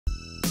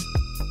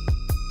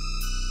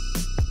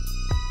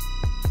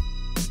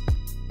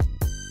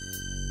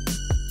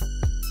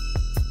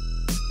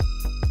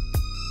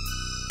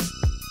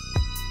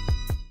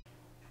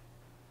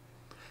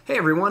Hey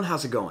everyone,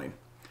 how's it going?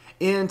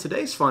 In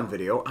today's fun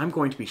video, I'm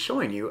going to be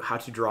showing you how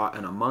to draw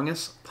an Among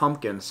Us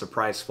pumpkin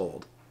surprise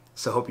fold.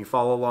 So hope you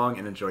follow along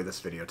and enjoy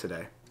this video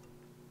today.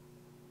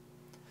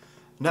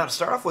 Now to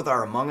start off with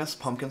our Among Us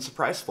pumpkin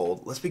surprise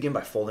fold, let's begin by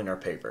folding our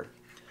paper.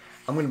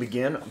 I'm going to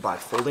begin by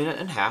folding it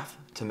in half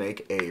to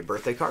make a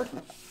birthday card.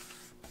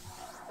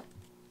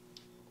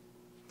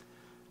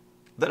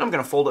 Then I'm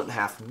going to fold it in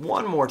half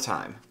one more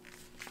time.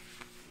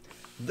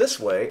 This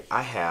way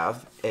I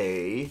have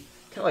a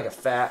kind of like a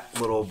fat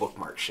little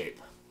bookmark shape.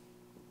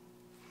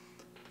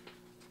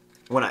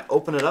 When I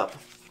open it up,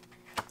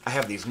 I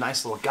have these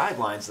nice little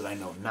guidelines that I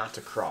know not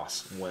to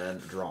cross when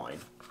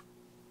drawing.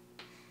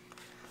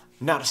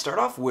 Now to start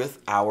off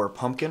with our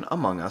pumpkin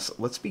Among Us,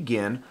 let's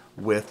begin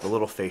with the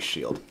little face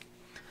shield.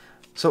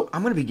 So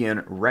I'm going to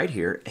begin right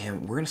here,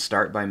 and we're going to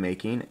start by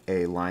making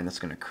a line that's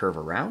going to curve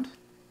around.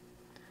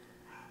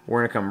 We're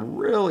going to come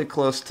really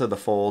close to the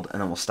fold,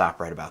 and then we'll stop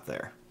right about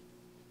there.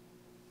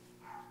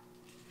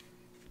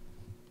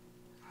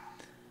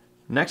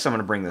 Next, I'm going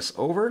to bring this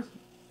over,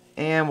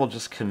 and we'll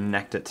just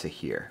connect it to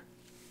here.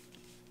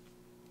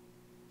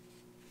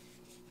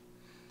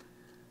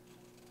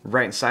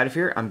 Right inside of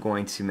here, I'm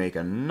going to make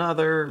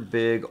another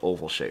big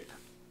oval shape.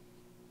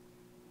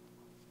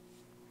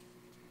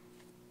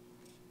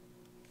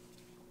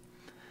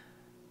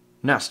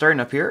 Now, starting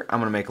up here, I'm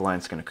going to make a line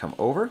that's going to come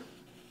over,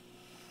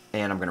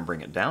 and I'm going to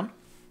bring it down.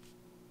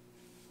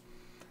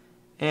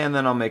 And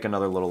then I'll make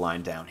another little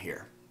line down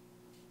here.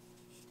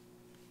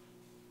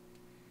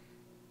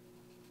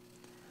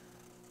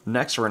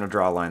 Next, we're going to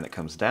draw a line that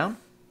comes down,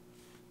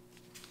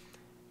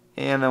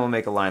 and then we'll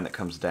make a line that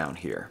comes down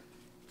here.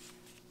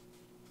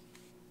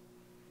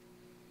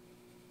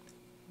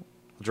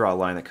 We'll draw a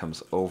line that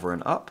comes over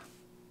and up.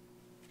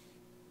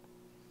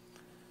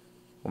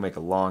 We'll make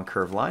a long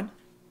curved line.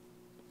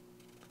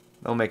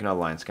 Then we'll make another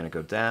line that's going to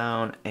go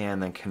down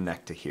and then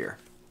connect to here.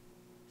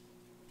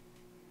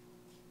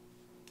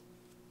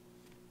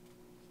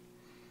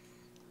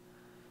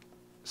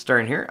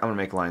 Starting here, I'm going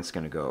to make a line that's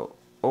going to go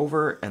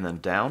over and then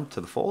down to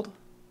the fold.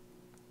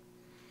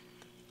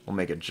 We'll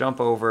make it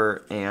jump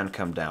over and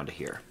come down to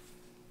here.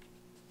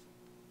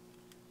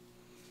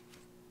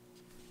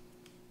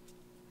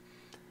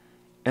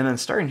 And then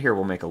starting here,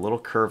 we'll make a little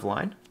curved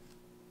line.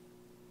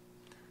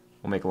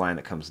 We'll make a line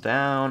that comes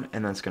down,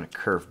 and then it's going to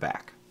curve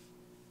back.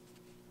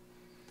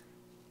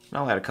 And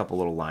I'll add a couple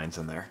little lines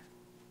in there.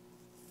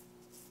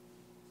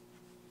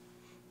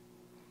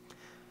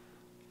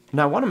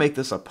 Now I want to make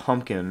this a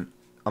pumpkin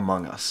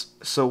Among Us.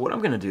 So what I'm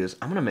going to do is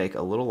I'm going to make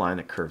a little line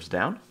that curves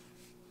down.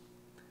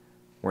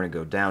 We're going to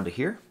go down to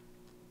here,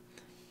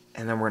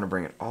 and then we're going to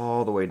bring it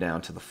all the way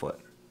down to the foot.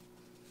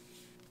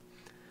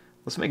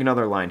 Let's make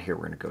another line here.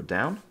 We're going to go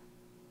down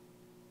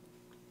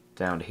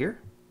to here.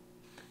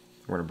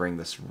 We're going to bring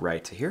this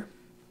right to here.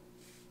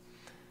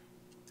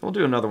 We'll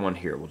do another one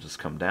here. We'll just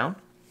come down,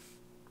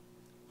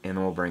 and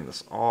then we'll bring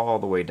this all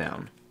the way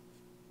down.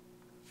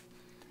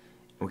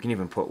 We can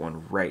even put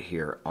one right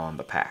here on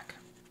the pack.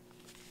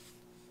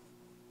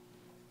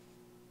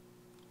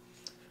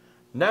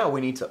 Now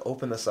we need to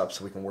open this up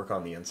so we can work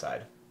on the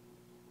inside.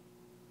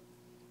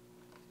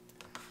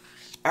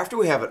 After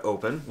we have it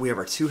open, we have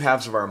our two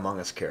halves of our Among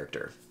Us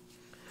character.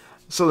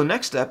 So the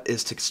next step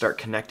is to start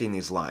connecting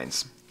these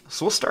lines.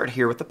 So we'll start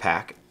here with the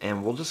pack,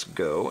 and we'll just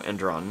go and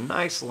draw a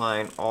nice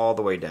line all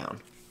the way down.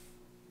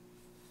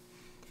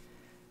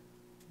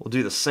 We'll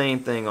do the same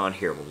thing on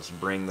here. We'll just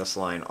bring this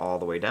line all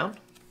the way down.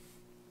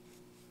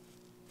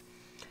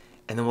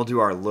 And then we'll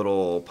do our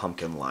little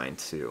pumpkin line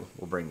too.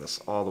 We'll bring this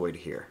all the way to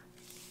here.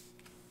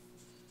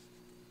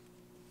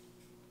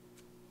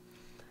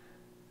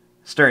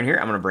 Starting here,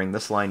 I'm going to bring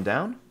this line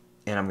down,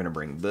 and I'm going to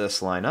bring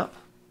this line up.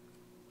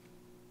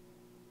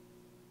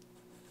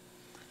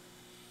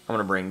 I'm going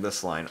to bring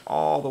this line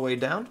all the way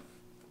down,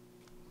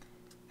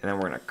 and then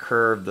we're going to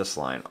curve this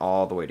line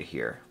all the way to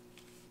here.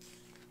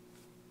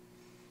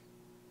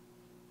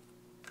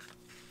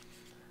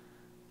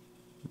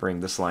 Bring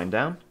this line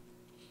down,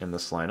 and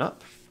this line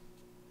up,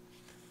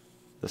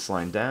 this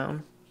line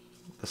down,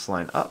 this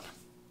line up,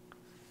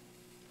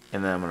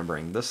 and then I'm going to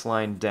bring this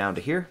line down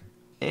to here,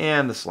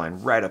 and this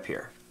line right up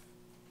here.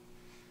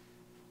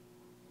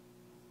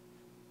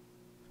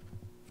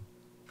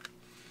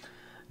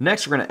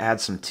 Next, we're going to add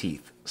some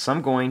teeth. So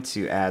I'm going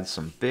to add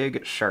some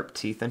big, sharp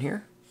teeth in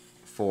here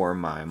for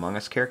my Among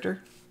Us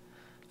character.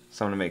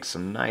 So I'm going to make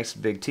some nice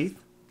big teeth.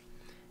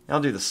 And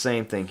I'll do the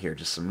same thing here,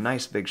 just some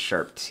nice big,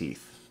 sharp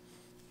teeth.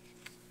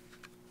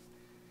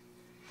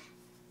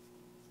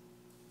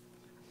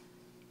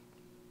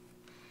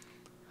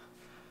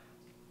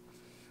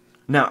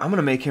 Now, I'm going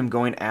to make him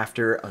going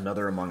after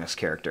another Among Us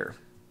character.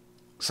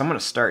 So I'm going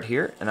to start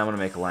here, and I'm going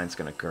to make a line that's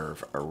going to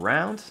curve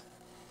around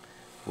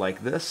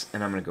like this,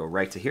 and I'm going to go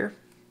right to here.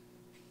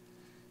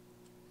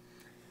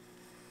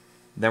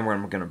 Then we're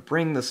going to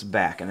bring this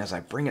back, and as I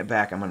bring it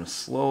back, I'm going to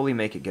slowly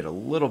make it get a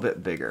little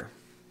bit bigger.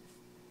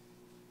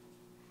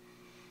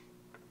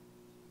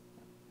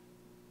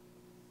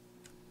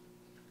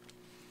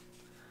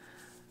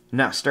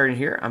 Now, starting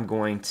here, I'm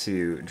going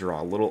to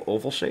draw a little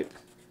oval shape.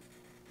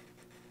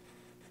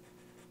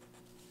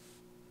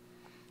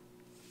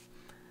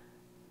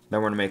 Then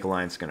we're going to make a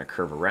line that's going to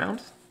curve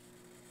around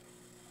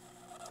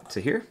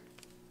to here.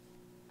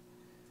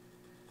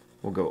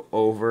 We'll go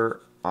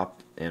over,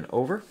 up, and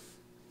over.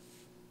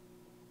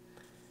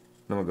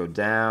 Then we'll go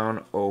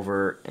down,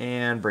 over,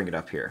 and bring it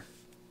up here.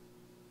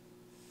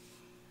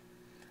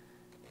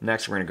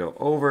 Next, we're going to go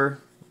over,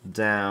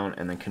 down,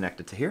 and then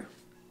connect it to here.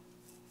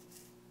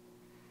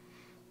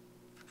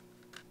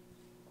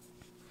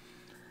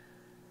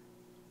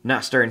 Now,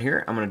 starting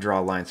here, I'm going to draw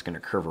a line that's going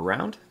to curve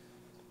around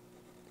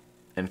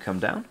and come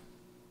down.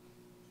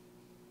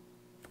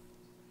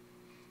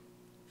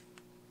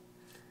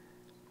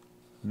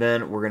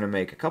 Then we're going to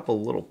make a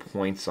couple little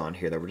points on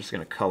here that we're just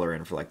going to color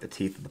in for like the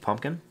teeth of the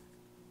pumpkin.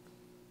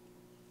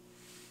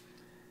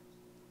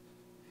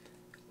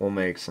 We'll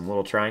make some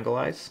little triangle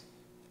eyes.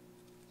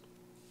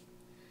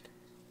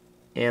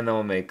 And then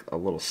we'll make a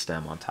little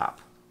stem on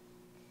top.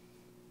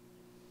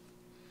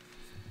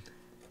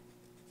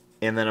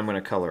 And then I'm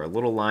going to color a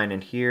little line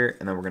in here,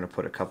 and then we're going to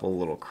put a couple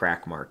little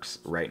crack marks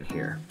right in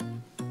here.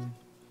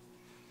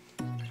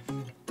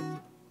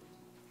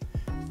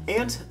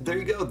 And there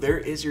you go, there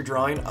is your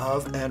drawing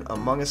of an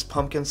Among Us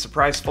pumpkin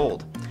surprise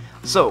fold.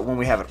 So when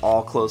we have it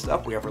all closed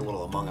up, we have our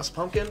little Among Us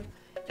pumpkin,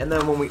 and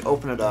then when we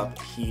open it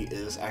up, he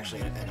is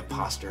actually an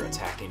imposter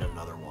attacking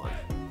another one.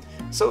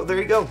 So there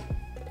you go.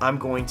 I'm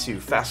going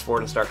to fast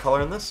forward and start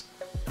coloring this.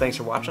 Thanks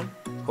for watching.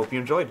 Hope you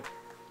enjoyed.